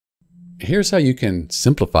Here's how you can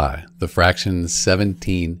simplify the fraction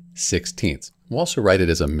 17/16. We'll also write it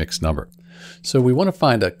as a mixed number. So we want to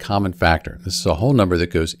find a common factor. This is a whole number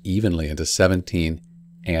that goes evenly into 17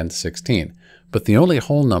 and 16. But the only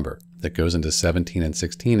whole number that goes into 17 and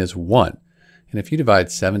 16 is 1. And if you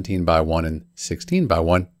divide 17 by 1 and 16 by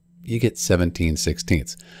 1, you get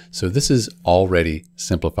 17/16. So this is already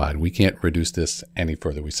simplified. We can't reduce this any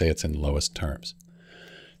further. We say it's in lowest terms.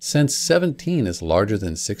 Since 17 is larger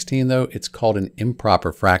than 16, though, it's called an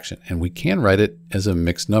improper fraction, and we can write it as a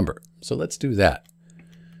mixed number. So let's do that.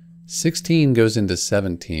 16 goes into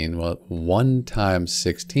 17. Well, 1 times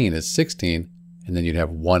 16 is 16, and then you'd have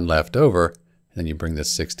 1 left over, and then you bring this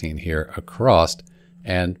 16 here across,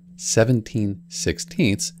 and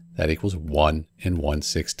 17/16, that equals 1 and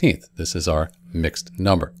 1/16. This is our mixed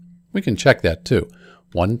number. We can check that too.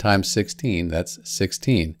 1 times 16, that's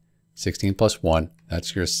 16. 16 plus 1,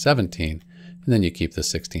 that's your 17. And then you keep the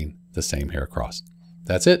 16 the same here across.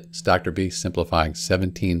 That's it. It's Dr. B simplifying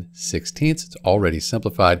 17/16. It's already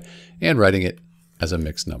simplified and writing it as a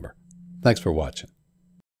mixed number. Thanks for watching.